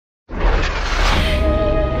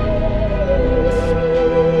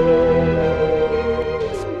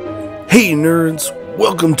nerds,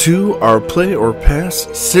 welcome to our Play or Pass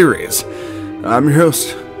series. I'm your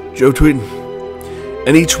host, Joe Tweeden,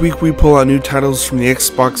 and each week we pull out new titles from the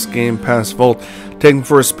Xbox Game Pass vault, take them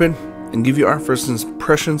for a spin, and give you our first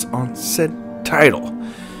impressions on said title.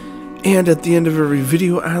 And at the end of every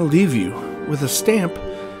video, I'll leave you with a stamp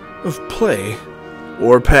of Play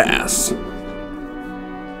or Pass.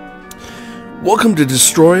 Welcome to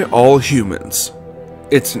Destroy All Humans.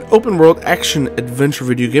 It's an open-world action-adventure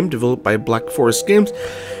video game developed by Black Forest Games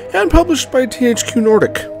and published by THQ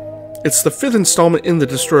Nordic. It's the fifth installment in the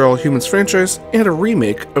Destroy All Humans franchise and a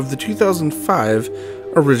remake of the 2005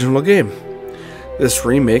 original game. This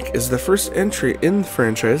remake is the first entry in the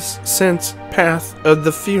franchise since Path of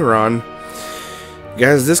the Furon.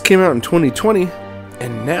 Guys, this came out in 2020,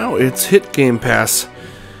 and now it's hit Game Pass.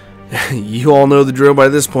 You all know the drill by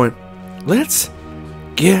this point. Let's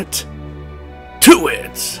get to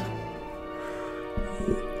it!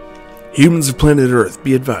 Humans of planet Earth,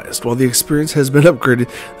 be advised, while the experience has been upgraded,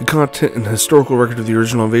 the content and historical record of the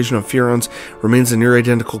original invasion of Furons remains a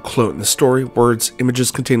near-identical clone. The story, words, images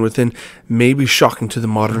contained within may be shocking to the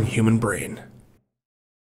modern human brain.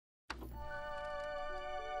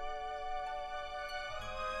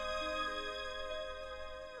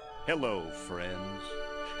 Hello, friends.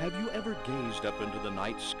 Have you ever gazed up into the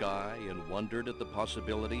night sky and wondered at the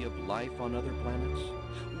possibility of life on other planets?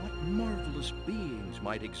 What marvelous beings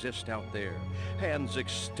might exist out there, hands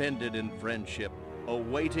extended in friendship,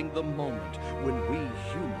 awaiting the moment when we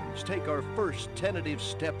humans take our first tentative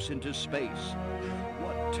steps into space?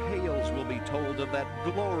 What tales will be told of that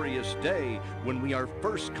glorious day when we are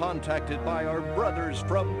first contacted by our brothers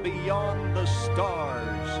from beyond the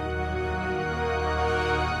stars?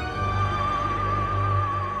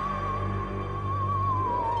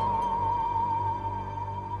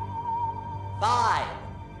 5.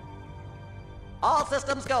 All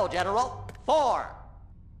systems go, General. 4.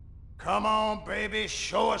 Come on, baby,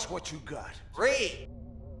 show us what you got. 3.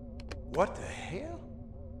 What the hell?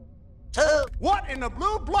 2. What in the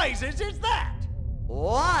blue blazes is that?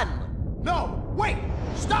 1. No, wait!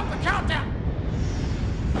 Stop the countdown!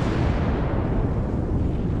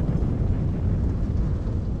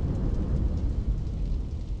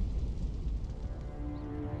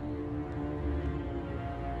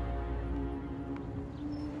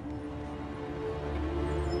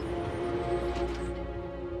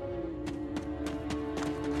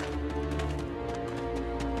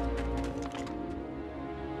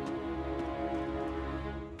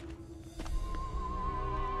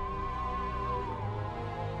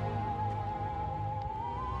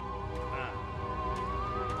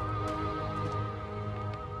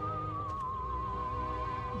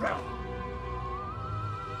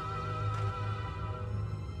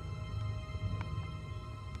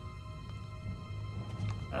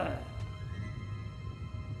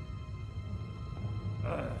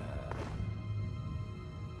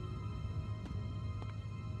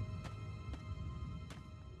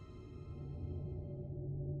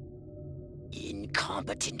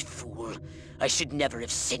 Incompetent fool. I should never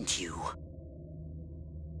have sent you.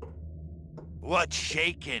 What's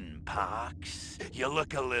shaking, Pox? You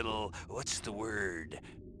look a little, what's the word,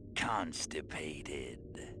 constipated.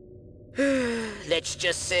 Let's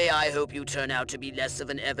just say I hope you turn out to be less of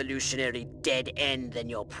an evolutionary dead end than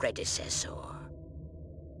your predecessor.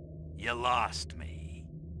 You lost me.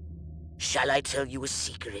 Shall I tell you a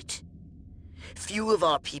secret? Few of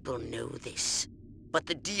our people know this, but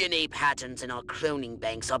the DNA patterns in our cloning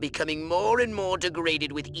banks are becoming more and more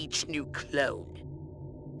degraded with each new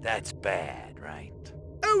clone. That's bad, right?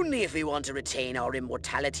 Only if we want to retain our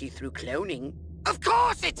immortality through cloning. Of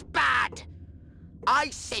course it's bad!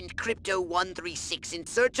 I sent Crypto-136 in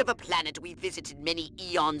search of a planet we visited many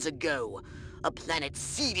eons ago. A planet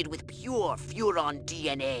seeded with pure Furon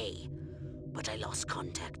DNA. But I lost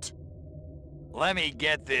contact. Let me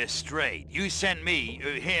get this straight. You sent me,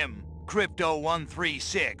 him,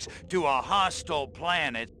 Crypto-136, to a hostile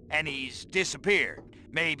planet, and he's disappeared.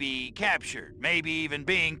 Maybe captured, maybe even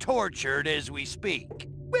being tortured as we speak.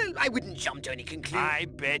 Well, I wouldn't jump to any conclusion. I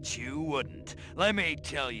bet you wouldn't. Let me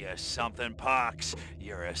tell you something, Pox.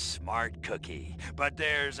 You're a smart cookie. But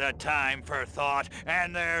there's a time for thought,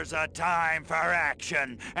 and there's a time for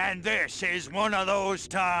action. And this is one of those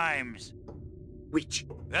times. Which?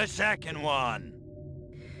 The second one.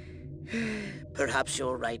 Perhaps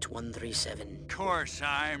you're right, 137. Of course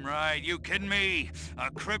I'm right. You kidding me? A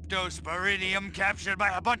cryptosporidium captured by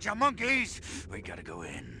a bunch of monkeys? We gotta go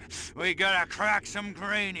in. We gotta crack some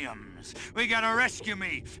craniums. items. We gotta rescue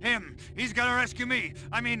me. Him, he's gotta rescue me.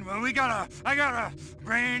 I mean, I gotta...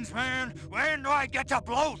 Brains, man, when do I get to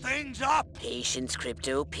blow things up? Patience,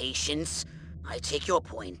 Crypto, patience. I take your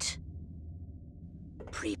point.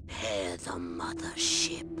 Prepare the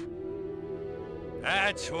mothership.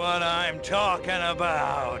 That's what I'm talking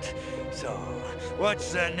about. So,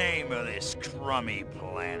 what's the name of this crummy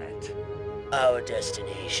planet? Our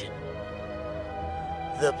destination.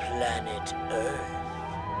 The planet Earth.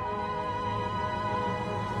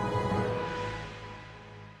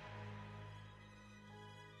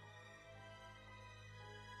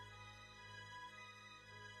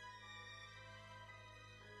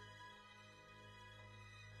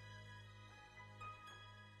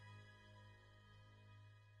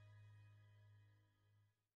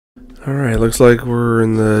 Alright, looks like we're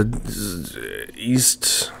in the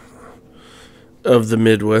east of the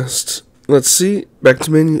Midwest. Let's see. Back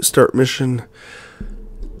to menu. Start mission.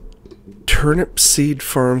 Turnip seed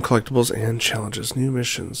farm collectibles and challenges. New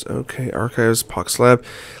missions. Okay, archives, Pox Lab.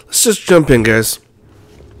 Let's just jump in, guys.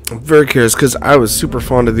 I'm very curious because I was super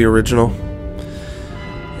fond of the original.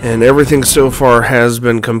 And everything so far has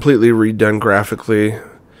been completely redone graphically.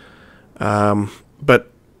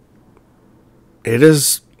 But it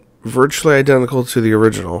is virtually identical to the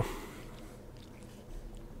original.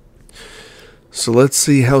 So let's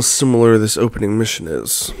see how similar this opening mission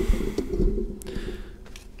is.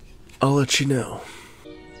 I'll let you know.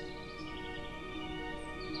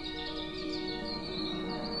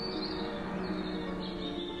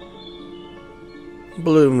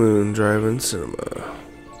 Blue Moon Drive-In Cinema.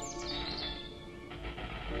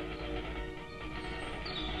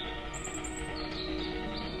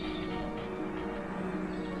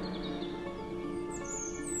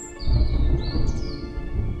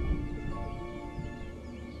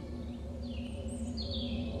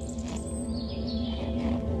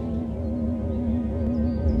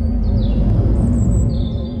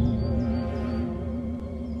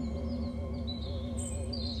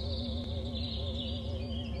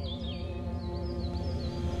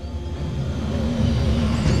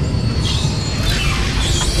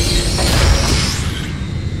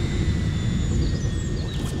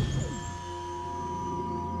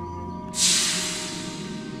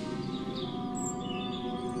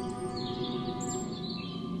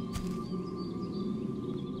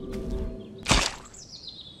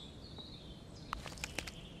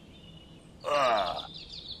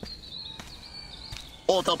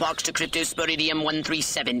 Orthobox to Cryptosporidium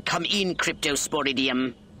 137. Come in,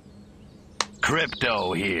 Cryptosporidium.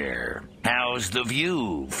 Crypto here. How's the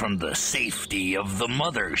view from the safety of the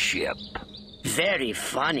mothership? Very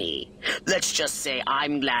funny. Let's just say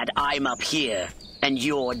I'm glad I'm up here and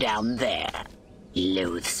you're down there.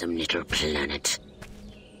 Loathsome little planet.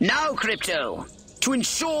 Now, Crypto, to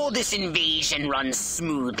ensure this invasion runs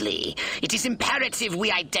smoothly, it is imperative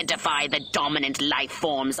we identify the dominant life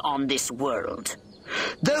forms on this world.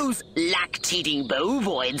 Those lactating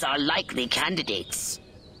bovoids are likely candidates.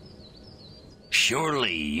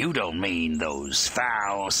 Surely you don't mean those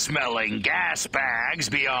foul-smelling gas bags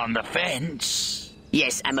beyond the fence?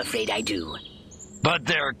 Yes, I'm afraid I do. But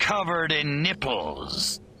they're covered in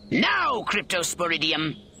nipples. Now,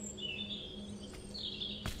 Cryptosporidium!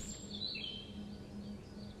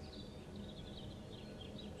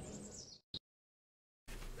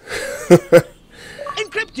 I'm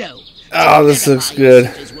Crypto! Oh, this looks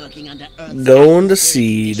good. Going to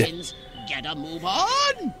seed. Get a move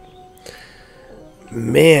on!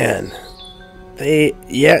 Man.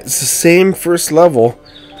 It's the same first level,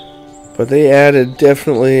 but they added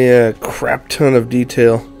definitely a crap ton of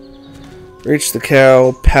detail. Reach the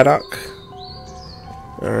cow paddock.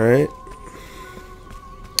 Alright.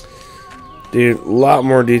 Dude, a lot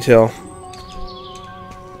more detail.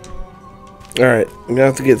 Alright, I'm gonna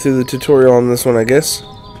have to get through the tutorial on this one, I guess.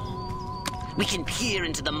 We can peer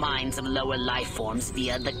into the minds of lower life forms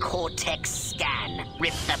via the Cortex scan.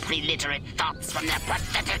 Rip the preliterate thoughts from their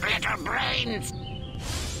pathetic little brains.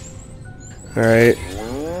 Alright.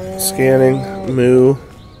 Scanning. Moo.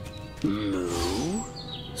 Moo?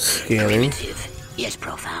 Scanning. Primitive, yet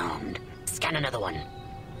profound. Scan another one.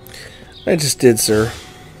 I just did, sir.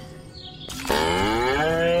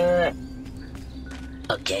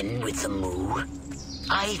 Again with the moo.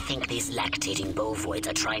 I think these lactating bovoids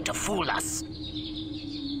are trying to fool us.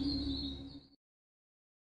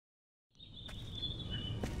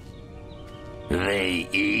 They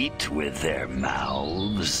eat with their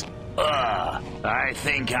mouths? Ugh, I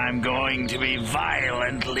think I'm going to be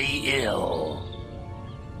violently ill.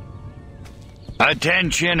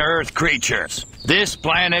 Attention, Earth creatures. This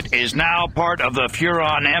planet is now part of the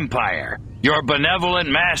Furon Empire. Your benevolent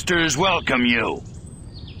masters welcome you.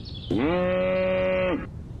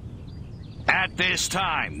 At this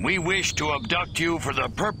time, we wish to abduct you for the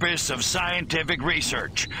purpose of scientific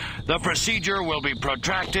research. The procedure will be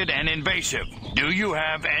protracted and invasive. Do you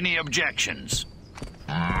have any objections?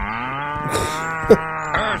 Earth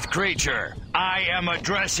creature, I am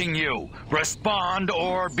addressing you. Respond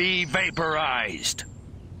or be vaporized.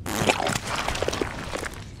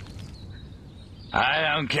 I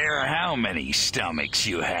don't care how many stomachs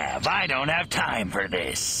you have. I don't have time for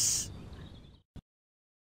this.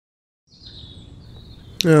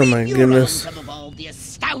 Oh my goodness. Have evolved the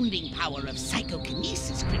astounding power of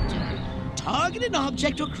psychokinesis, Crypto. Target an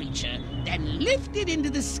object or creature, then lift it into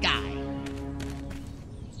the sky.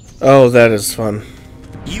 Oh, that is fun.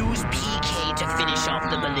 Use PK to finish off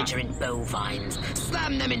the belligerent bovines.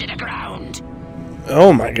 Slam them into the ground.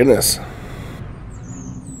 Oh my goodness.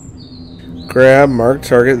 Grab, mark,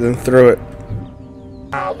 target, then throw it.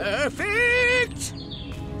 Perfect!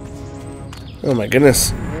 Oh my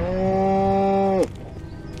goodness.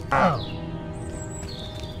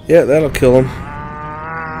 Yeah, that'll kill him.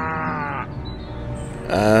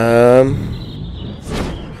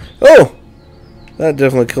 Oh! That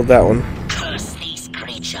definitely killed that one. Curse these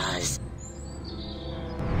creatures.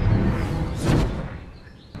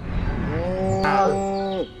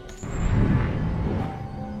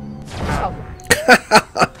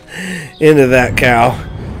 Into that cow.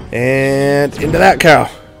 And into that cow.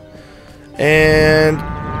 And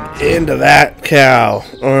into that cow.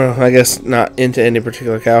 Or I guess not into any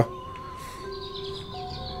particular cow.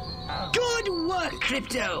 Good work,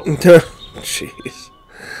 Crypto. Jeez.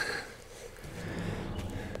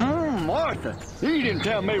 Martha, you didn't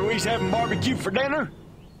tell me we was having barbecue for dinner.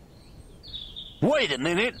 Wait a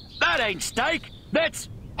minute, that ain't steak. That's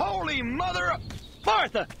holy mother of...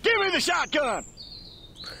 Martha, give me the shotgun.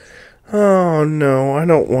 Oh no, I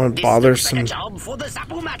don't want to bother some a job for the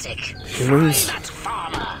Zapomatic. humans. Fry that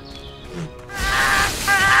farmer.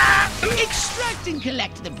 Extract and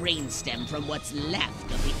collect the brainstem from what's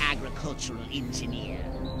left of the agricultural engineer.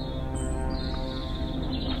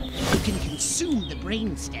 You can consume the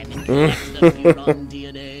brainstem and collect the Furon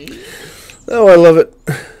DNA. Oh, I love it.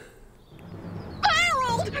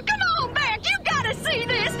 Harold, come on back! You gotta see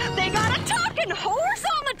this! They got a talking horse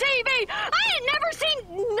on the TV! I ain't never seen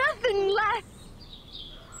nothing like...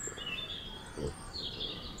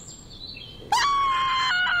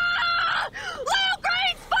 Ah! Little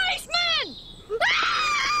green spaceman!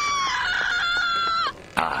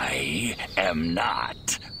 Ah! I am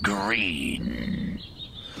not green.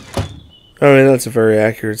 I mean, that's a very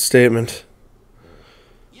accurate statement.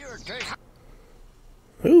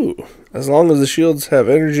 Ooh. As long as the shields have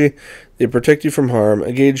energy, they protect you from harm.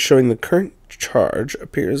 A gauge showing the current charge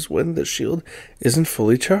appears when the shield isn't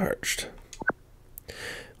fully charged.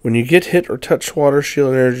 When you get hit or touch water,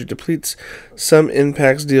 shield energy depletes. Some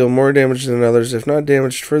impacts deal more damage than others. If not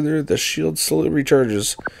damaged further, the shield slowly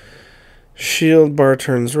recharges. Shield bar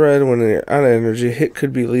turns red when you're out of energy. Hit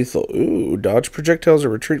could be lethal. Ooh, dodge projectiles or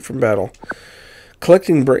retreat from battle.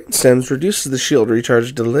 Collecting brain stems reduces the shield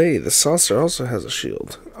recharge delay. The saucer also has a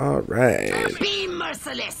shield. Alright. Be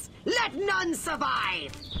merciless! Let none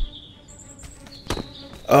survive!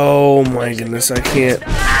 Oh my goodness, I can't.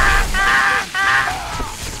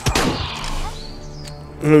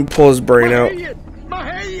 Let me pull his brain out.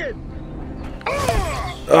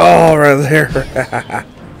 Oh, right there.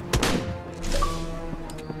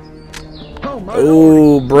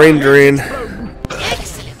 Oh, brain drain.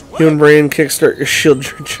 Human brain, kickstart your shield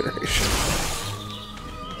regeneration.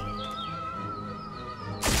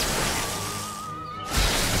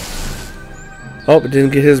 Oh, it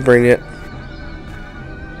didn't get his brain yet.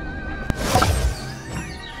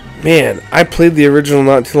 Man, I played the original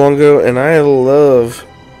not too long ago, and I love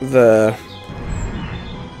the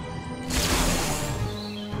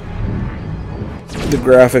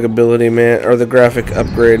graphic ability, man, or the graphic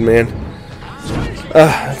upgrade, man.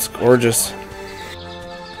 Ah, it's gorgeous.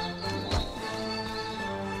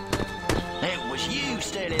 It was you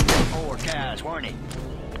stealing the 4 cows, weren't it?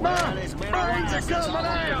 Well, it's been a while.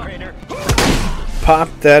 Pop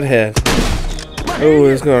that head. Oh,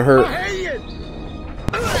 it's gonna hurt.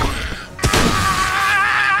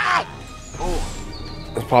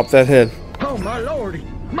 Let's pop that head. Oh my lordy,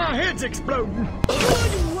 my head's exploding.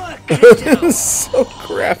 Good work, It's so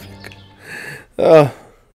graphic. Oh.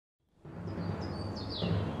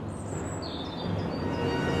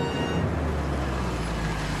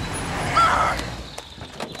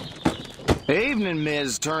 Evening,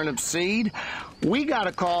 Ms. Turnipseed. We got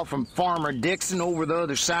a call from Farmer Dixon over the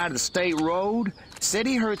other side of the state road. Said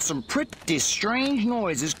he heard some pretty strange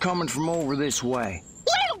noises coming from over this way.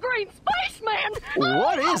 Little green spaceman!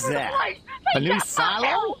 What all is over the that? place. A He new got my silo?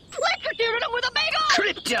 hair electrocuted him with a big old...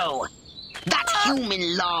 Crypto! That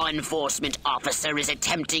human law enforcement officer is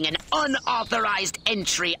attempting an unauthorized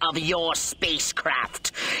entry of your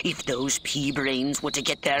spacecraft. If those pea-brains were to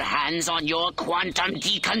get their hands on your quantum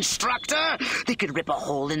deconstructor, they could rip a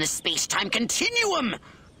hole in the space-time continuum.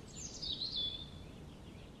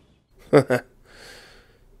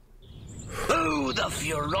 Oh, the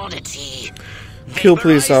furonity. Kill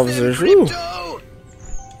police officers. Woo.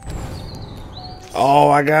 Oh,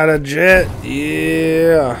 I got a jet.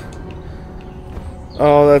 Yeah.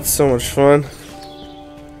 Oh, that's so much fun.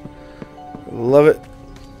 Love it.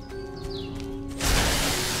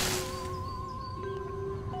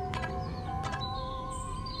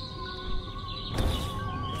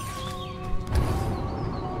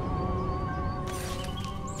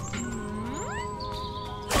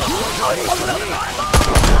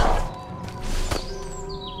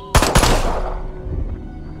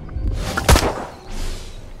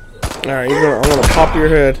 Alright, I'm gonna pop your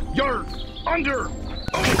head. You're under.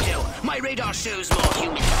 Crypto, my radar shows more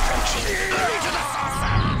humans approaching. Hurry to the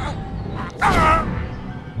saucer!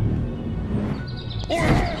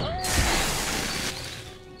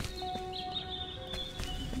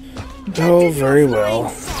 Oh, very well.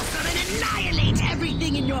 Saucer and annihilate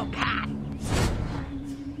everything in your path.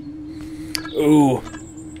 Ooh.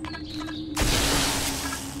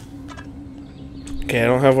 Okay, I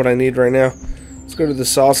don't have what I need right now. Let's go to the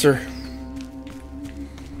saucer.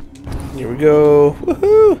 Here we go.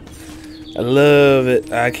 Woohoo! I love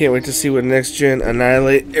it. I can't wait to see what next gen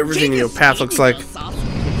annihilate everything in your path looks like.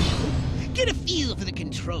 Get a feel for the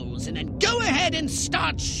controls and then go ahead and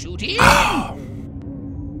start shooting.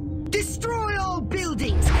 Destroy all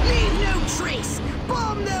buildings. Leave no trace.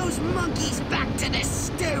 Bomb those monkeys back to the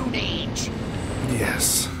Stone Age.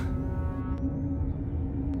 Yes.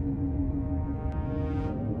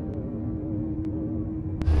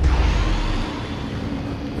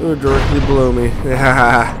 Ooh, directly below me.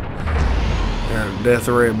 Got a death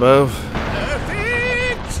ray above.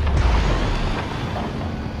 Perfect!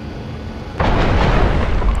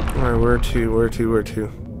 Alright, where to?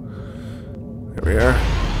 There we are.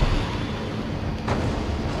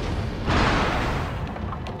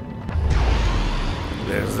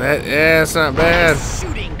 There's that. Yeah, it's not bad.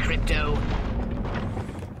 Shooting, Crypto.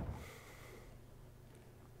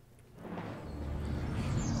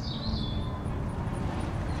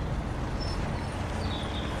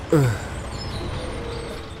 Move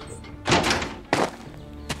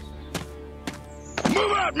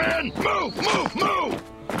out, man! Move, move, move!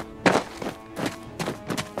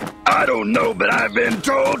 I don't know, but I've been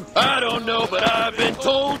told.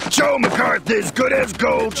 Joe McCarthy's good as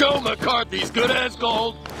gold.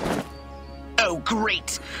 Oh,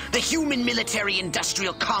 great. The human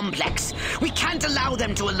military-industrial complex. We can't allow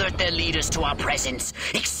them to alert their leaders to our presence.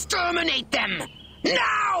 Exterminate them!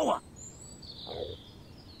 Now!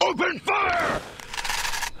 Open fire!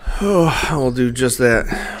 Oh, I will do just that.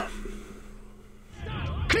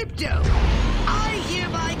 Crypto, I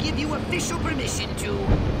hereby give you official permission to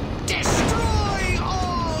destroy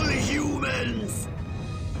all humans!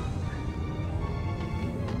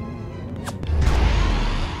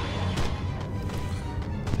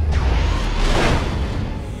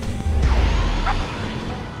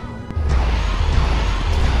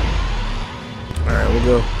 Alright, we'll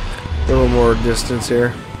go a little more distance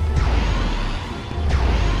here.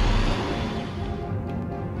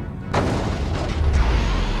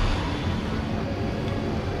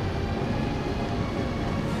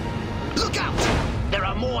 Look out! There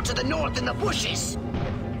are more to the north in the bushes!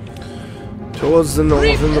 Towards the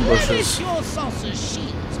north in the bushes. Replenish your saucer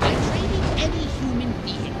shields by training any human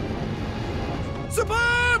being.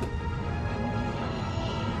 Suburb!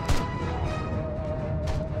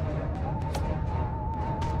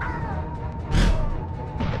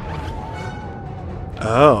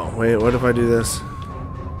 Oh, wait, what if I do this?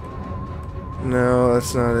 No,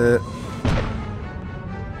 that's not it.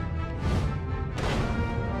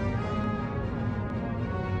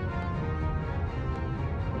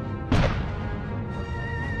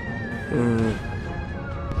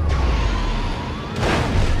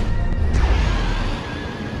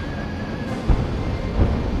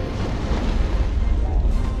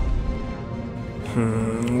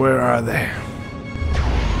 Where are they?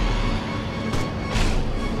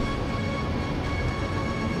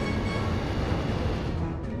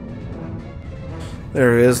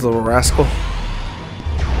 There he is, little rascal.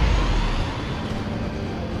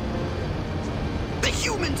 The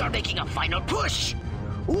humans are making a final push!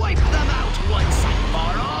 Wipe them out once and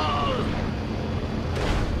for all!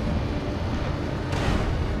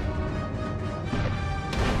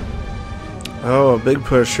 Oh, a big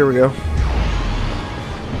push. Here we go.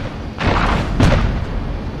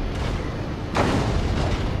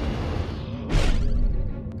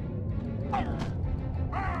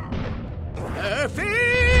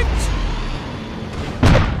 Perfect!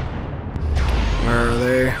 Where are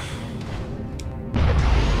they?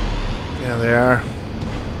 Yeah, they are.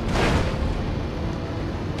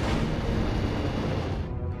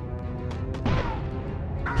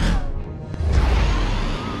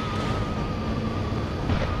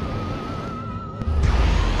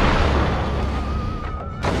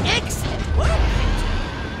 Excellent work,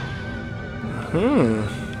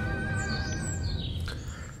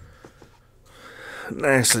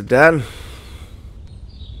 Nicely done.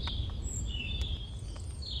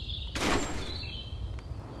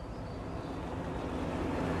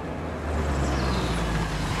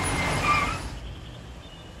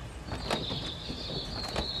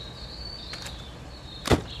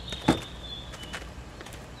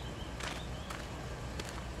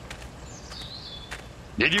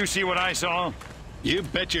 Did you see what I saw? You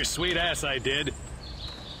bet your sweet ass I did.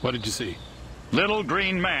 What did you see? Little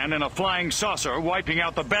green man in a flying saucer wiping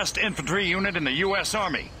out the best infantry unit in the U.S.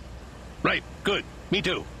 Army. Right, good. Me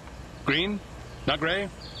too. Green? Not gray?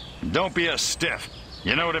 Don't be a stiff.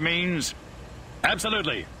 You know what it means?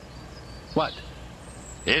 Absolutely. What?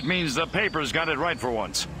 It means the paper's got it right for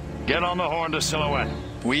once. Get on the horn to Silhouette.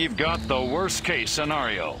 We've got the worst case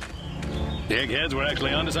scenario. The eggheads were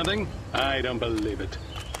actually onto something? I don't believe it.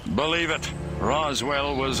 Believe it,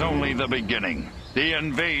 Roswell was only the beginning. The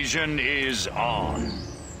invasion is on.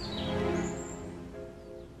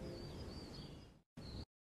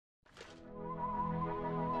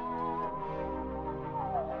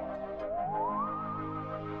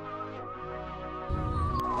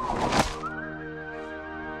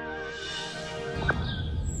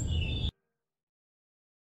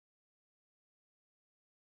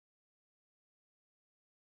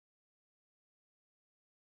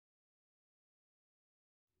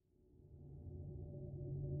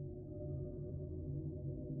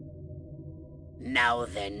 Now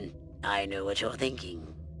then, I know what you're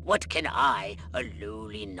thinking. What can I, a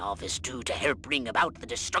lowly novice, do to help bring about the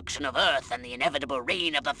destruction of Earth and the inevitable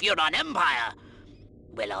reign of the Furon Empire?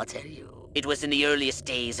 Well, I'll tell you. It was in the earliest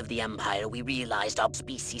days of the Empire we realized our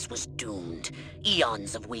species was doomed.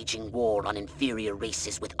 Eons of waging war on inferior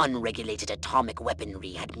races with unregulated atomic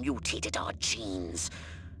weaponry had mutated our genes.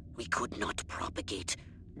 We could not propagate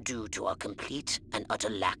due to our complete and utter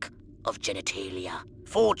lack of genitalia.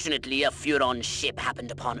 Fortunately, a Furon ship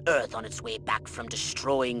happened upon Earth on its way back from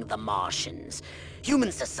destroying the Martians.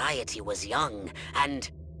 Human society was young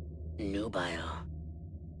and nubile.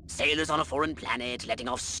 Sailors on a foreign planet, letting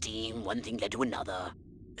off steam, one thing led to another.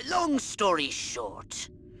 Long story short,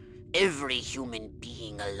 every human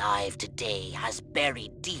being alive today has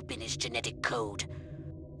buried deep in his genetic code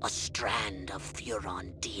a strand of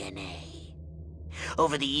Furon DNA.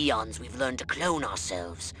 Over the eons, we've learned to clone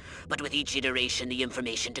ourselves, but with each iteration the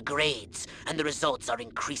information degrades, and the results are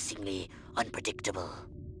increasingly unpredictable.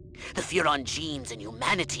 The Furon genes in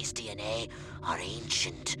humanity's DNA are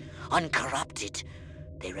ancient, uncorrupted.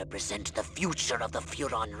 They represent the future of the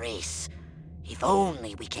Furon race. If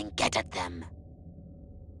only we can get at them.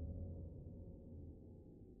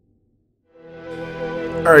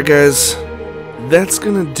 Alright guys, that's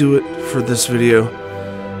gonna do it for this video.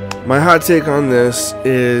 My hot take on this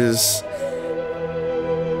is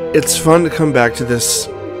it's fun to come back to this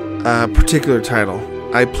particular title.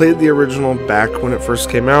 I played the original back when it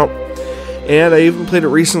first came out, and I even played it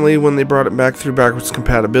recently when they brought it back through backwards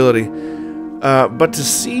compatibility. But to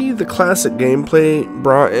see the classic gameplay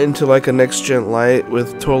brought into like a next-gen light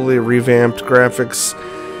with totally revamped graphics,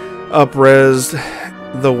 up-resed,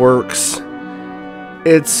 the works,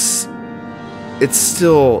 it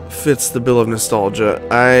still fits the bill of nostalgia.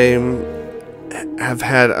 I have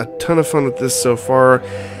had a ton of fun with this so far.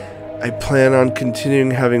 I plan on continuing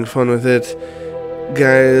having fun with it.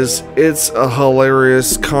 Guys, it's a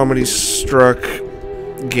hilarious comedy-struck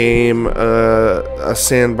game, a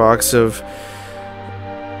sandbox of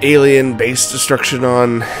alien base destruction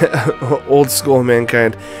on old-school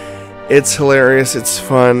mankind. It's hilarious, it's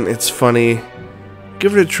fun, it's funny.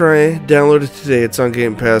 Give it a try, download it today, it's on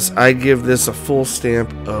Game Pass. I give this a full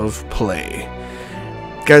stamp of play.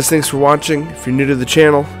 Guys, thanks for watching. If you're new to the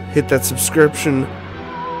channel, hit that subscription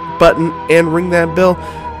button and ring that bell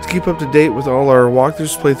to keep up to date with all our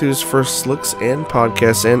walkthroughs, playthroughs, first looks, and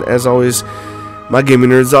podcasts. And as always, my gaming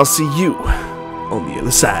nerds, I'll see you on the other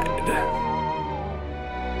side.